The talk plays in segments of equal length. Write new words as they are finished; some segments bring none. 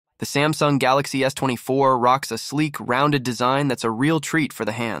The Samsung Galaxy S24 rocks a sleek, rounded design that's a real treat for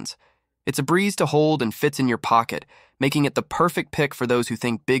the hands. It's a breeze to hold and fits in your pocket, making it the perfect pick for those who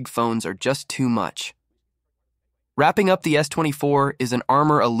think big phones are just too much. Wrapping up the S24 is an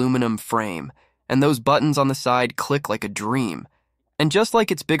armor aluminum frame, and those buttons on the side click like a dream. And just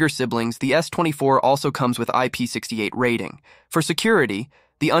like its bigger siblings, the S24 also comes with IP68 rating. For security,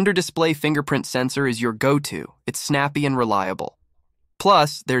 the under-display fingerprint sensor is your go-to. It's snappy and reliable.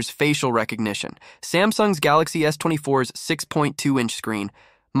 Plus, there's facial recognition. Samsung's Galaxy S24's 6.2-inch screen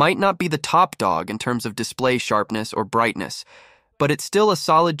might not be the top dog in terms of display sharpness or brightness, but it's still a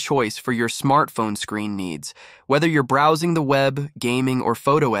solid choice for your smartphone screen needs. Whether you're browsing the web, gaming, or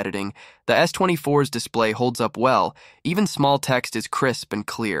photo editing, the S24's display holds up well. Even small text is crisp and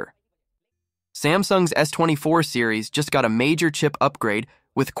clear. Samsung's S24 series just got a major chip upgrade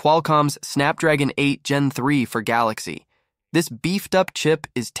with Qualcomm's Snapdragon 8 Gen 3 for Galaxy. This beefed-up chip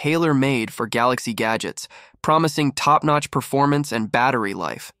is tailor-made for Galaxy gadgets, promising top-notch performance and battery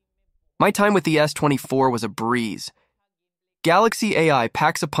life. My time with the S24 was a breeze. Galaxy AI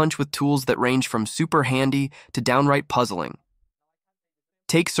packs a punch with tools that range from super handy to downright puzzling.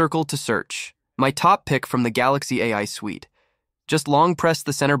 Take Circle to search, my top pick from the Galaxy AI suite. Just long press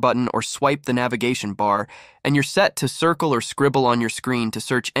the center button or swipe the navigation bar, and you're set to circle or scribble on your screen to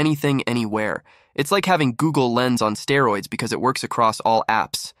search anything, anywhere. It's like having Google Lens on steroids because it works across all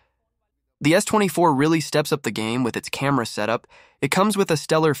apps. The S24 really steps up the game with its camera setup. It comes with a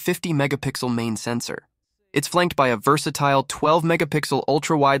stellar 50-megapixel main sensor. It's flanked by a versatile 12-megapixel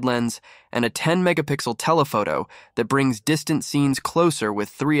ultra-wide lens and a 10-megapixel telephoto that brings distant scenes closer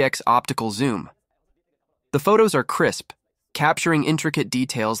with 3x optical zoom. The photos are crisp, capturing intricate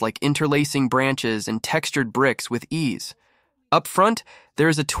details like interlacing branches and textured bricks with ease. Up front, there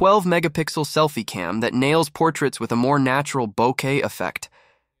is a 12-megapixel selfie cam that nails portraits with a more natural bokeh effect.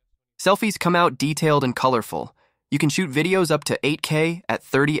 Selfies come out detailed and colorful. You can shoot videos up to 8K at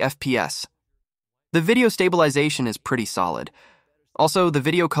 30 FPS. The video stabilization is pretty solid. Also, the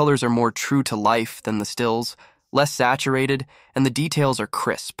video colors are more true to life than the stills, less saturated, and the details are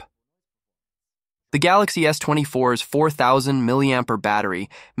crisp. The Galaxy S24's 4,000 mAh battery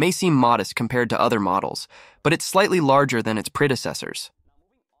may seem modest compared to other models, but it's slightly larger than its predecessors.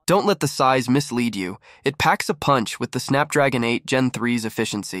 Don't let the size mislead you. It packs a punch with the Snapdragon 8 Gen 3's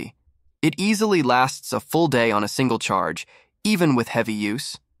efficiency. It easily lasts a full day on a single charge, even with heavy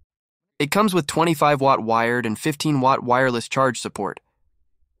use. It comes with 25-watt wired and 15-watt wireless charge support.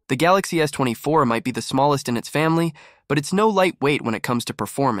 The Galaxy S24 might be the smallest in its family, but it's no lightweight when it comes to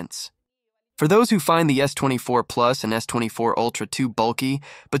performance. For those who find the S24 Plus and S24 Ultra too bulky,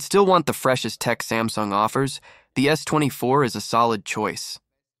 but still want the freshest tech Samsung offers, the S24 is a solid choice.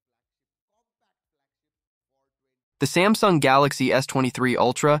 The Samsung Galaxy S23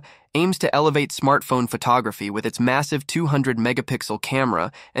 Ultra aims to elevate smartphone photography with its massive 200-megapixel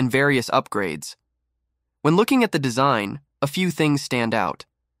camera and various upgrades. When looking at the design, a few things stand out.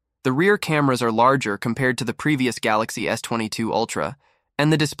 The rear cameras are larger compared to the previous Galaxy S22 Ultra,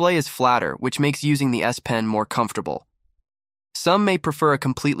 and the display is flatter, which makes using the S Pen more comfortable. Some may prefer a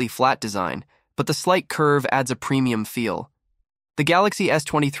completely flat design, but the slight curve adds a premium feel. The Galaxy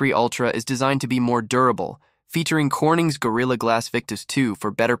S23 Ultra is designed to be more durable, featuring Corning's Gorilla Glass Victus 2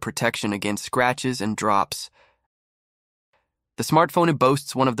 for better protection against scratches and drops. The smartphone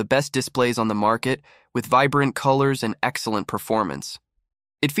boasts one of the best displays on the market, with vibrant colors and excellent performance.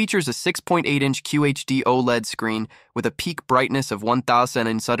 It features a 6.8-inch QHD OLED screen with a peak brightness of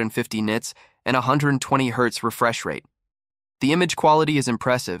 1050 nits and 120 Hz refresh rate. The image quality is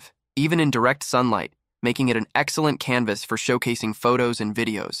impressive, even in direct sunlight, making it an excellent canvas for showcasing photos and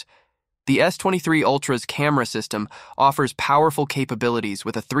videos. The S23 Ultra's camera system offers powerful capabilities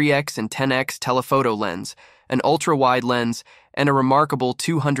with a 3x and 10x telephoto lens, an ultra-wide lens, and a remarkable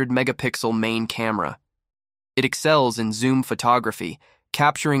 200-megapixel main camera. It excels in zoom photography,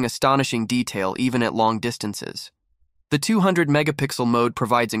 capturing astonishing detail even at long distances. The 200-megapixel mode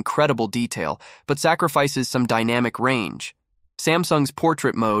provides incredible detail, but sacrifices some dynamic range. Samsung's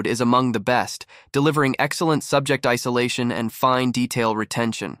portrait mode is among the best, delivering excellent subject isolation and fine detail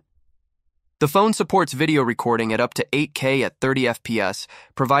retention. The phone supports video recording at up to 8K at 30 FPS,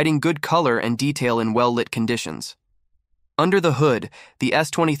 providing good color and detail in well-lit conditions. Under the hood, the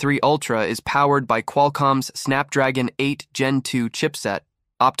S23 Ultra is powered by Qualcomm's Snapdragon 8 Gen 2 chipset,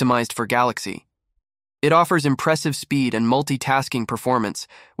 optimized for Galaxy. It offers impressive speed and multitasking performance,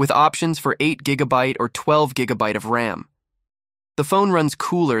 with options for 8GB or 12GB of RAM. The phone runs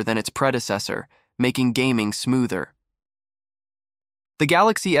cooler than its predecessor, making gaming smoother. The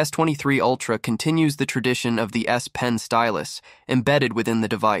Galaxy S23 Ultra continues the tradition of the S Pen stylus embedded within the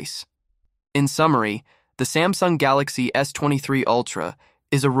device. In summary, the Samsung Galaxy S23 Ultra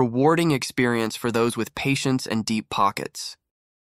is a rewarding experience for those with patience and deep pockets.